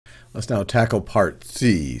Let's now tackle part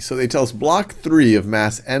C. So they tell us block 3 of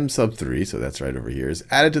mass m sub 3, so that's right over here, is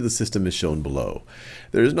added to the system as shown below.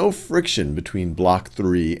 There is no friction between block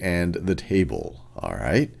 3 and the table. All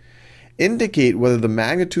right. Indicate whether the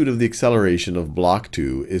magnitude of the acceleration of block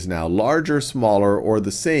 2 is now larger, smaller, or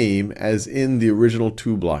the same as in the original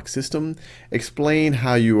 2-block system. Explain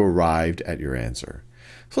how you arrived at your answer.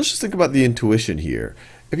 So let's just think about the intuition here.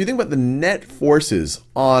 If you think about the net forces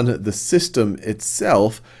on the system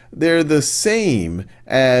itself, they're the same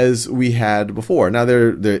as we had before. Now,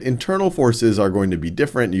 the internal forces are going to be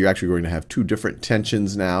different. You're actually going to have two different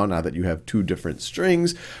tensions now that you have two different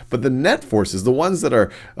strings. But the net forces, the ones that are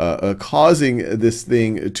causing this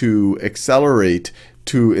thing to accelerate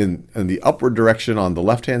in the upward direction on the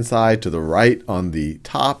left-hand side, to the right on the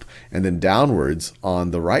top, and then downwards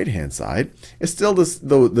on the right-hand side, is still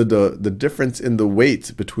the difference in the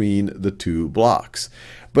weights between the two blocks.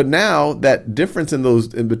 But now that difference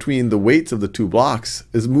in between the weights of the two blocks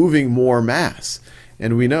is moving more mass.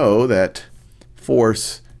 And we know that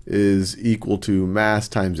force is equal to mass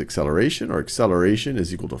times acceleration, or acceleration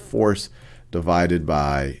is equal to force divided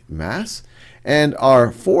by mass. And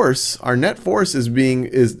our force, our net force is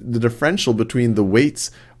the differential between the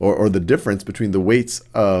weights, or the difference between the weights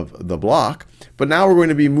of the block. But now we're going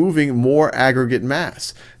to be moving more aggregate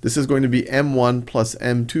mass. This is going to be m1 plus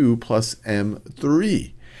m2 plus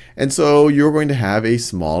m3. And so you're going to have a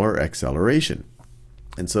smaller acceleration.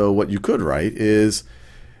 And so what you could write is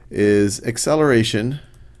acceleration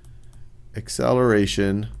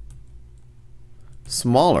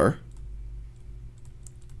smaller,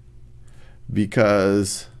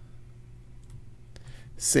 because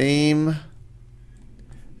same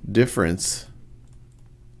difference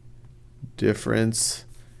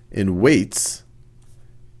in weights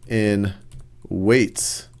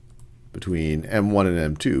between m1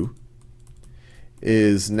 and m2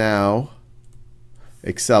 is now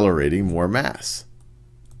accelerating more mass.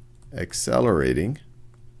 Accelerating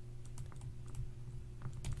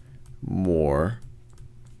more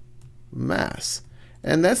mass.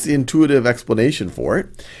 And that's the intuitive explanation for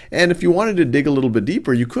it. And if you wanted to dig a little bit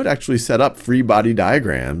deeper, you could actually set up free body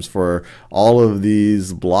diagrams for all of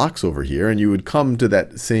these blocks over here, and you would come to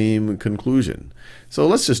that same conclusion. So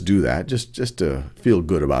let's just do that, just to feel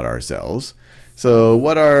good about ourselves. So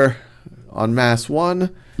what are, on mass 1,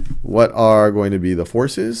 what are going to be the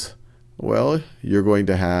forces? Well, you're going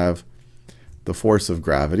to have the force of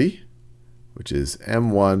gravity, which is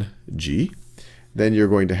m1g. Then you're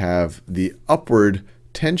going to have the upward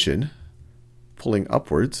tension pulling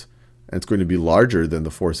upwards, and it's going to be larger than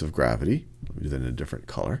the force of gravity. Let me do that in a different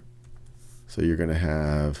color. So you're going to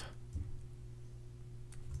have,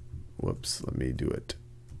 whoops, let me do it.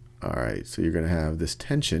 All right, so you're going to have this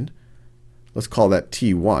tension. Let's call that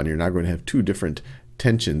T1. You're now going to have two different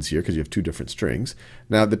tensions here because you have two different strings.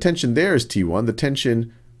 Now the tension there is T1. The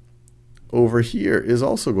tension over here is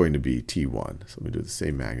also going to be T1. So let me do the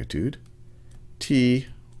same magnitude.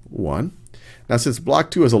 T1. Now, since block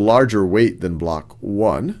 2 has a larger weight than block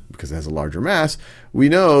 1, because it has a larger mass, we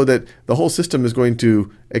know that the whole system is going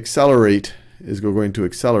to accelerate, on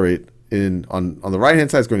the right-hand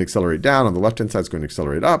side it's going to accelerate down, on the left-hand side it's going to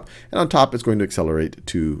accelerate up, and on top it's going to accelerate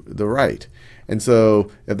to the right. And so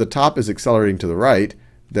if the top is accelerating to the right,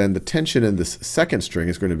 then the tension in this second string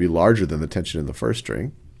is going to be larger than the tension in the first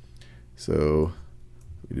string. So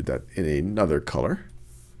we do that in another color.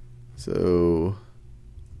 So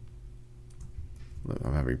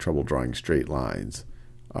I'm having trouble drawing straight lines.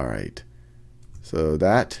 All right. So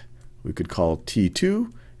that we could call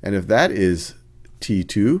T2. And if that is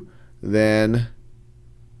T2, then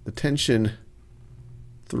the tension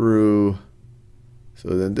through, so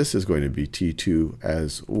then this is going to be T2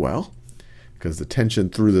 as well, because the tension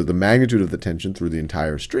through the magnitude of the tension through the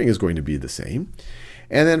entire string is going to be the same.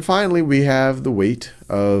 And then finally, we have the weight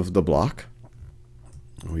of the block.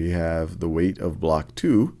 We have the weight of block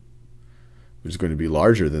 2, which is going to be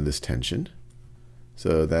larger than this tension.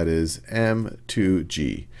 So that is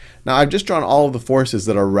m2g. Now, I've just drawn all of the forces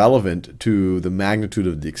that are relevant to the magnitude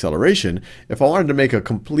of the acceleration. If I wanted to make a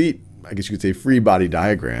complete, I guess you could say, free body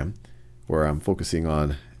diagram, where I'm focusing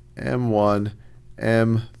on m1,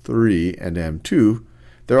 m3, and m2,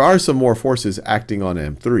 there are some more forces acting on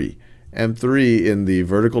m3. m3 in the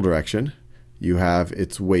vertical direction, you have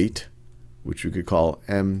its weight, which we could call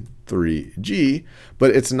m3g, but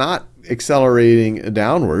it's not accelerating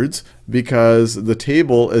downwards because the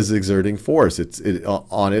table is exerting force. It's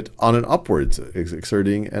on an upwards,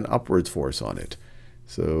 exerting an upwards force on it.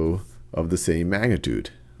 So of the same magnitude,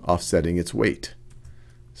 offsetting its weight.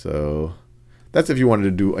 So That's if you wanted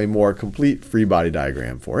to do a more complete free body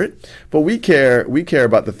diagram for it. But we care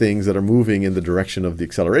about the things that are moving in the direction of the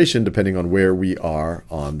acceleration depending on where we are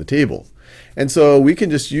on the table. And so we can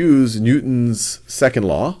just use Newton's second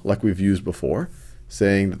law, like we've used before,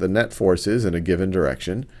 saying that the net forces in a given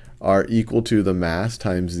direction are equal to the mass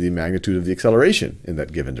times the magnitude of the acceleration in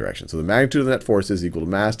that given direction. So the magnitude of the net force is equal to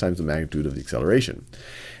mass times the magnitude of the acceleration.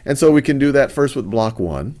 And so we can do that first with block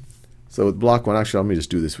 1. So with block 1, actually, let me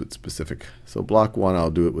just do this with specific. So block 1,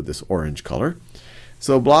 I'll do it with this orange color.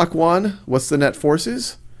 So block 1, what's the net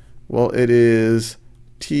forces? Well, it is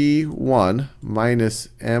T1 minus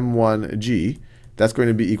M1g. That's going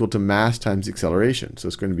to be equal to mass times the acceleration. So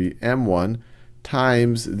it's going to be M1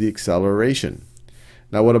 times the acceleration.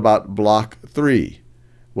 Now what about block 3?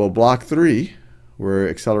 Well, block 3, we're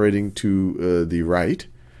accelerating to the right.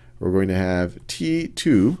 We're going to have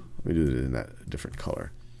T2. Let me do it in that different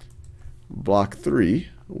color. Block 3,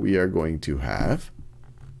 we are going to have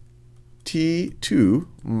T2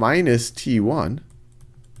 minus T1.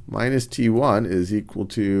 Minus T1 is equal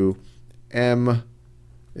to M3.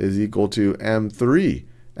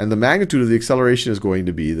 And the magnitude of the acceleration is going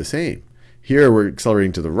to be the same. Here we're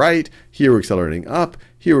accelerating to the right, here we're accelerating up,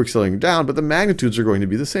 here we're accelerating down, but the magnitudes are going to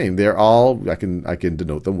be the same. They're all, I can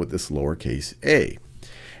denote them with this lowercase a.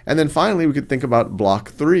 And then finally, we could think about block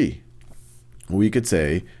 3. We could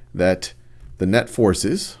say that the net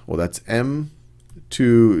forces, well, that's M2g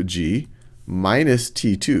minus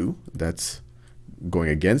T2, that's going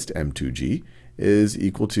against M2g, is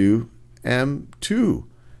equal to M2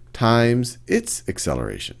 times its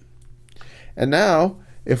acceleration. And now,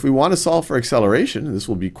 if we want to solve for acceleration, and this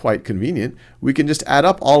will be quite convenient, we can just add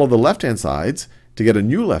up all of the left-hand sides to get a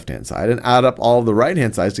new left-hand side, and add up all of the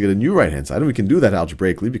right-hand sides to get a new right-hand side. And we can do that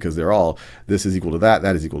algebraically because they're all, this is equal to that,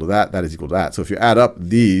 that is equal to that, that is equal to that. So if you add up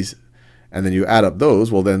these, and then you add up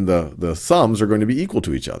those, well, then the sums are going to be equal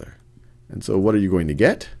to each other. And so what are you going to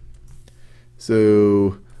get?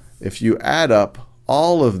 So if you add up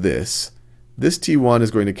all of this, this T1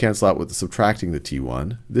 is going to cancel out with the subtracting the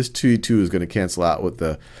T1. This T2 is going to cancel out with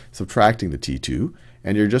the subtracting the T2.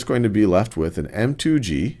 And you're just going to be left with an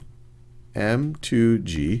M2g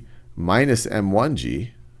minus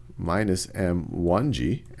M1g,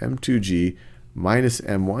 M2g minus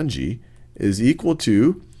M1g is equal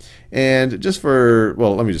to, and just for,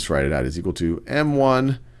 well, let me just write it out, is equal to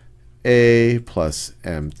M1a plus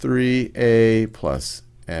M3a plus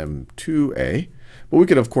M2a. But we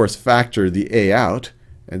could, of course, factor the a out.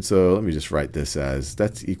 And so let me just write this as,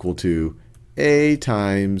 that's equal to a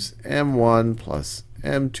times M1 plus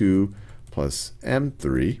M2 plus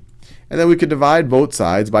M3. And then we could divide both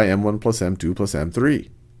sides by M1 plus M2 plus M3.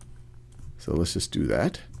 So let's just do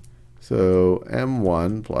that. So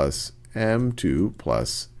M1 plus M2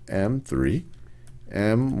 plus M3,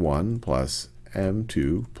 M1 plus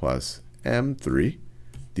M2 plus M3.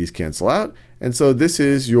 These cancel out. And so this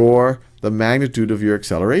is the magnitude of your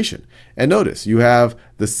acceleration. And notice, you have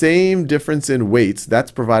the same difference in weights.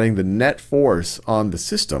 That's providing the net force on the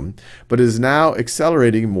system, but is now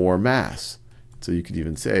accelerating more mass. So you could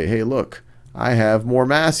even say, hey, look, I have more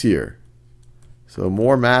mass here. So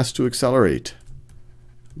more mass to accelerate.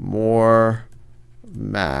 More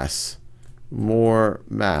mass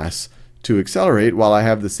to accelerate while I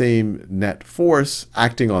have the same net force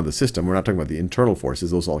acting on the system. We're not talking about the internal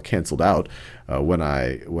forces; those all canceled out when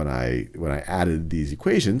I added these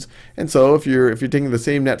equations. And so if you're taking the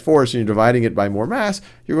same net force and you're dividing it by more mass,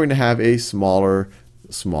 you're going to have a smaller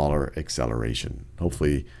acceleration.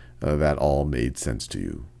 Hopefully that all made sense to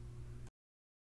you.